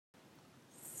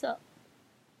what's up?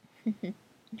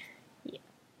 Yeah,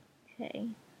 okay.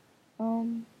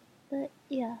 But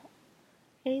yeah.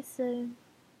 Okay, so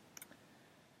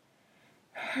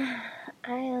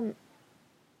I am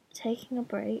taking a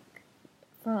break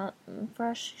from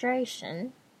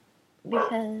frustration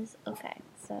because, okay,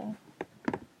 so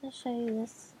I'll show you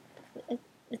this.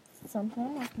 It's something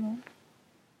I'm working on.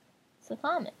 It's a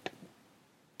comic.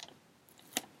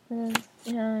 Because,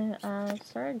 I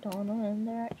started doing them and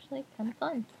they're actually kind of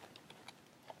fun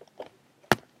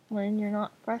when you're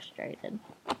not frustrated.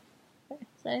 Okay,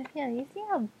 so, yeah, you see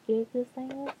how big this thing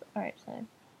is? Alright, so,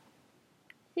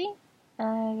 see? I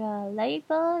got a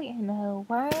ladybug and a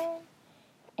worm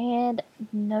and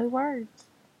no words.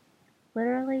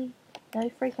 Literally, no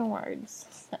freaking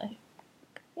words. So,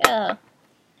 yeah.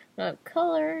 No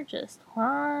color, just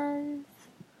lines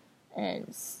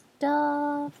and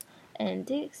stuff. And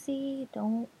Dixie,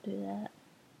 don't do that.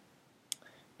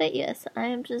 But yes, I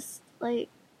am just like,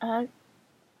 I'm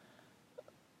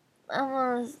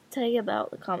gonna tell you about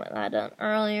the comment that I done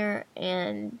earlier,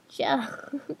 and yeah,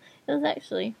 it was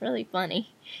actually really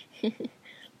funny.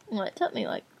 Well, it took me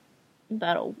like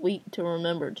about a week to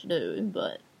remember to do,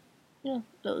 but yeah,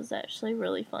 it was actually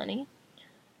really funny.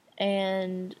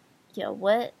 And yeah,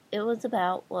 what it was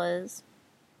about was,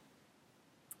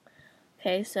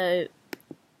 okay, so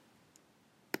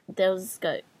there was this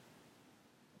goat.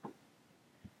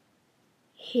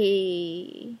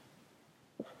 He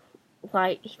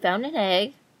found an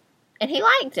egg, and he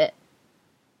liked it.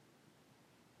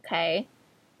 Okay,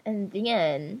 and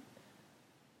then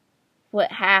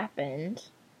what happened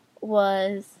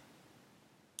was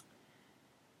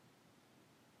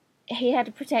he had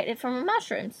to protect it from a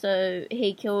mushroom, so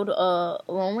he killed a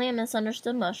lonely and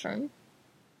misunderstood mushroom.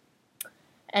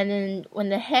 And then when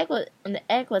the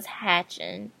egg was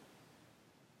hatching,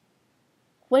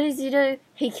 what does he do?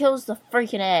 He kills the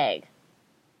freaking egg.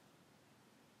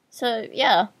 So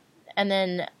yeah, and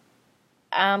then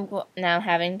I'm now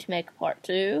having to make a part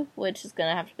 2, which is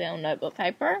gonna have to be on notebook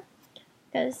paper,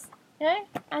 because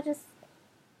this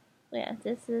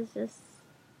is just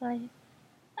like,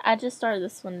 I just started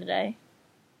this one today.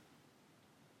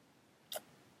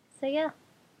 So yeah,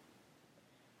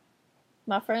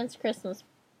 my friend's Christmas,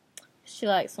 she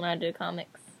likes when I do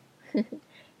comics. She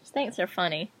thinks they're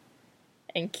funny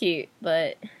and cute,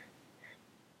 but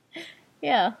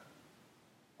yeah.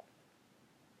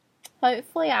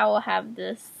 Hopefully I will have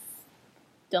this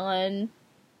done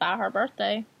by her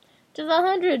birthday. Just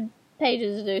 100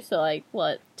 pages to do, so like,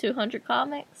 what, 200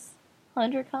 comics?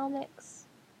 100 comics?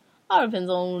 All depends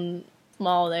on how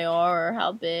small they are or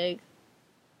how big.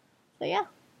 So yeah.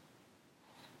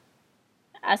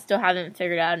 I still haven't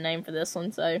figured out a name for this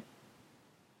one, so.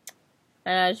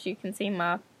 And as you can see,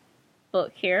 my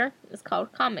book here is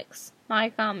called Comics. My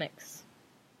Comics.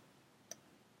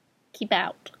 Keep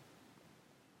out.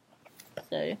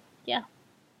 So, yeah.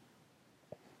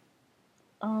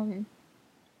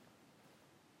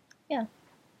 Yeah.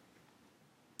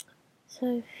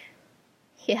 So,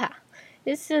 yeah.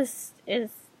 It's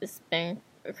been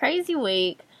a crazy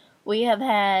week. We have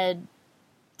had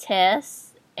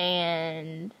tests,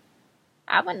 and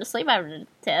I went to sleep after the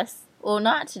test. Well,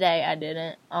 not today, I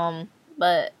didn't.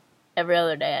 But every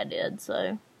other day I did,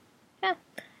 so, yeah.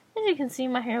 As you can see,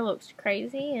 my hair looks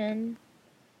crazy, and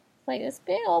it's like this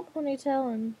big old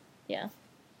ponytail, and, yeah.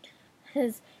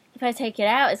 Because if I take it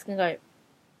out, it's gonna go,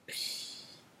 psh.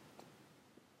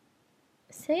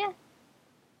 So, yeah.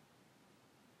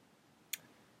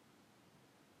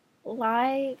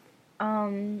 Like,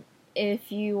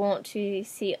 if you want to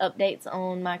see updates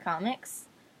on my comics,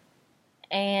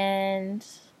 and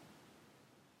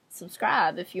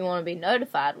subscribe if you want to be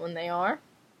notified when they are.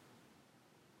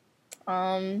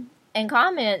 And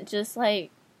comment just like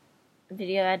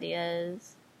video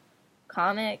ideas,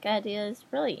 comic ideas,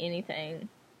 really anything.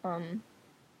 I'm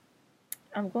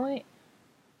going,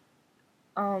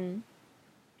 for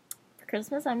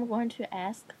Christmas, I'm going to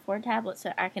ask for a tablet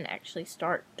so I can actually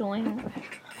start doing,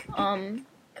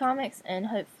 comics, and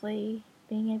hopefully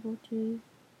being able to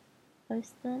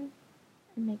post them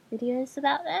and make videos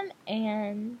about them,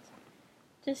 and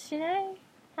just,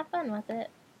 have fun with it.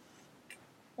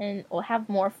 And we'll have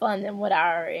more fun than what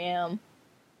I already am.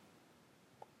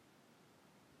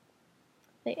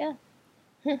 But yeah.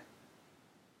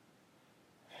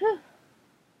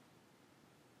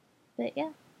 But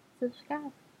yeah,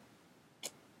 subscribe.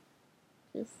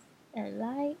 Just, and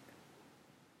like,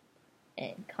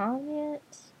 and comment.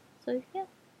 So yeah.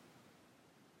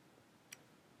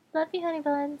 Love you, honey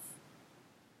buns.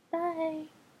 Bye.